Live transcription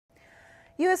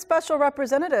U.S. Special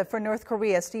Representative for North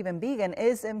Korea Stephen Biegun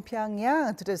is in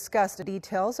Pyongyang to discuss the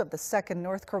details of the second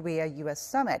North Korea-U.S.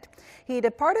 summit. He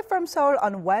departed from Seoul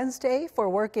on Wednesday for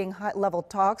working high-level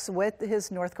talks with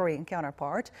his North Korean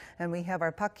counterpart. And we have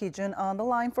our Park Hee-jun on the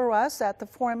line for us at the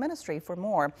Foreign Ministry for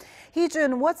more.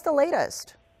 Hee-jun, what's the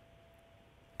latest?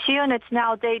 Ji-yoon, it's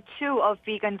now day 2 of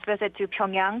Biegun's visit to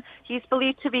Pyongyang. He's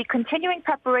believed to be continuing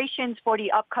preparations for the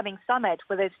upcoming summit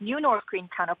with his new North Korean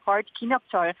counterpart, Kim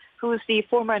Hyok-chol, who is the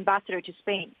former ambassador to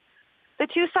Spain. The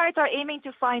two sides are aiming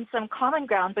to find some common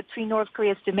ground between North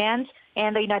Korea's demands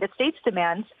and the United States'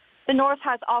 demands. The North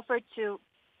has offered to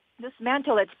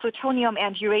dismantle its plutonium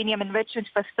and uranium enrichment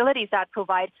facilities that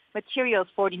provide materials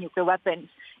for the nuclear weapons.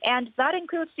 And that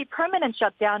includes the permanent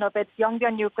shutdown of its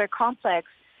Pyeongyang nuclear complex,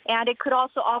 and it could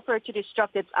also offer to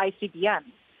disrupt its ICBM.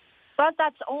 But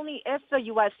that's only if the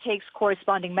U.S. takes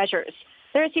corresponding measures.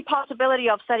 There is the possibility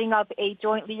of setting up a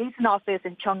joint liaison office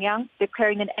in Pyongyang,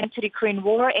 declaring an end to the Korean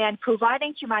War and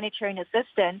providing humanitarian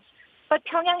assistance. But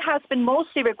Pyongyang has been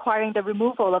mostly requiring the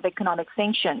removal of economic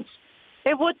sanctions.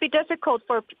 It would be difficult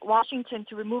for Washington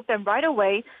to remove them right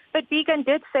away, but Biegun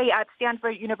did say at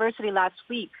Stanford University last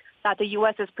week that the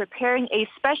U.S. is preparing a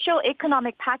special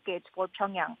economic package for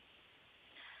Pyongyang.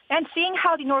 And seeing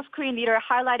how the North Korean leader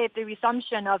highlighted the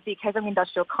resumption of the Kaesong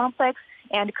Industrial Complex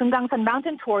and Kumgangsan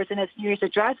mountain tours in his New Year's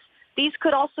address, these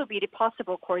could also be the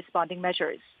possible corresponding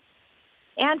measures.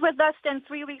 And with less than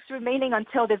 3 weeks remaining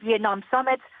until the Vietnam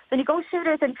summit, the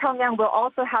negotiators in Pyongyang will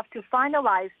also have to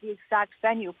finalize the exact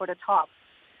venue for the talks.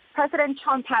 President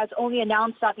Trump has only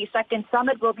announced that the second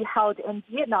summit will be held in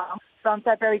Vietnam from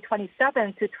February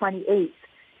 27th to 28th.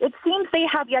 It seems they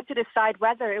have yet to decide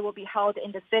whether it will be held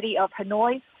in the city of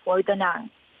Hanoi or Da Nang.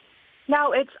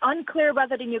 Now, it's unclear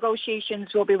whether the negotiations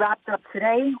will be wrapped up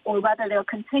today or whether they'll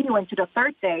continue into the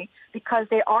third day because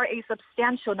there are a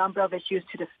substantial number of issues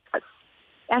to discuss.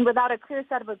 And without a clear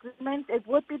set of agreements, it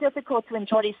would be difficult to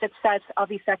enjoy the success of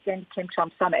the second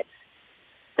Kim-Trump summit.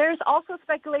 There's also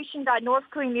speculation that North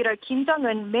Korean leader Kim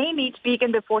Jong-un may meet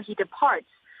Biegun before he departs.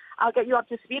 I'll get you up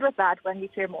to speed with that when we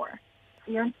hear more.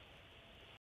 Ji-yoon?